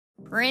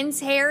Prince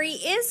Harry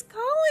is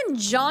calling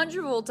John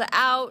Travolta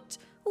out,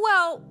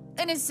 well,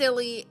 in a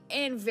silly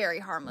and very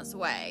harmless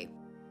way.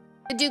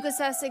 The Duke of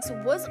Sussex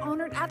was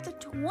honored at the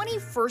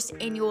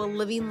 21st Annual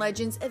Living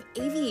Legends of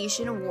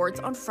Aviation Awards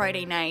on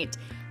Friday night,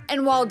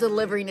 and while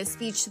delivering a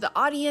speech to the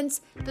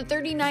audience, the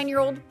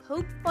 39-year-old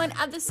poked fun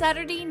at the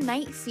Saturday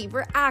Night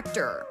Fever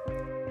actor.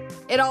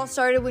 It all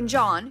started when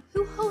John,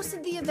 who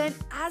hosted the event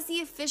as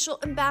the official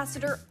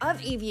Ambassador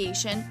of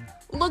Aviation,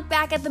 looked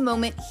back at the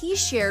moment he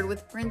shared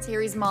with Prince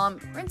Harry's mom,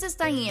 Princess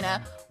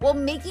Diana, while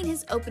making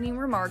his opening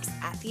remarks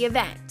at the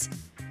event.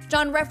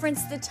 John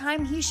referenced the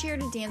time he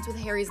shared a dance with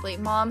Harry's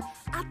late mom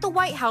at the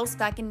White House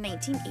back in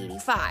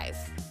 1985.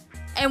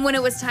 And when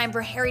it was time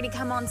for Harry to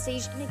come on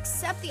stage and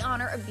accept the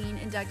honor of being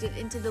inducted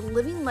into the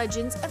Living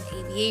Legends of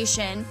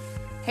Aviation,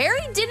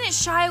 Harry didn't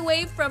shy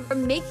away from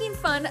making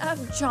fun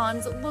of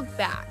John's look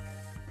back.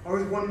 I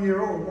was 1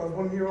 year old. I was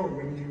 1 year old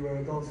when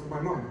you danced with my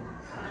mum.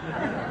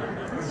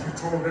 As you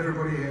told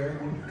everybody here,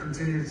 and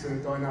continue to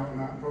dine out on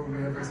that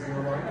probably every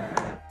single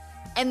night.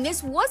 And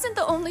this wasn't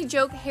the only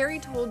joke Harry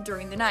told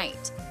during the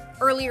night.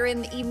 Earlier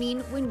in the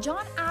evening, when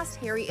John asked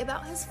Harry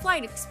about his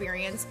flight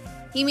experience,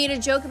 he made a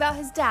joke about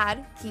his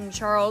dad, King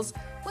Charles,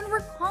 when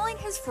recalling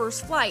his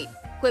first flight,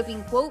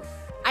 quipping, quote,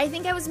 "I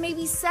think I was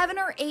maybe 7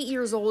 or 8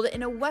 years old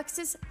in a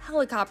Wexus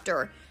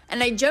helicopter,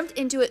 and I jumped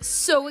into it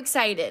so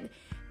excited.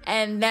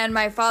 And then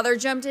my father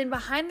jumped in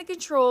behind the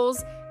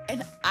controls,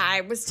 and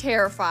I was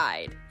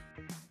terrified."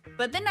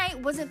 But the night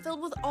wasn't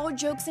filled with all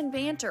jokes and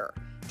banter.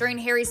 During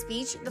Harry's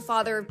speech, the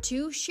father of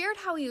two shared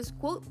how he was,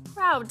 quote,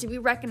 proud to be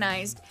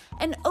recognized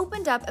and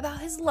opened up about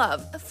his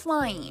love of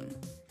flying.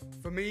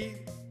 For me,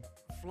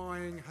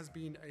 flying has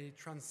been a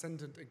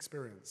transcendent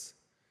experience,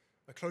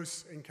 a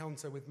close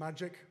encounter with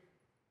magic,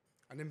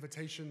 an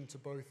invitation to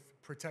both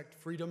protect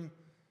freedom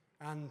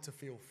and to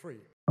feel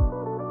free.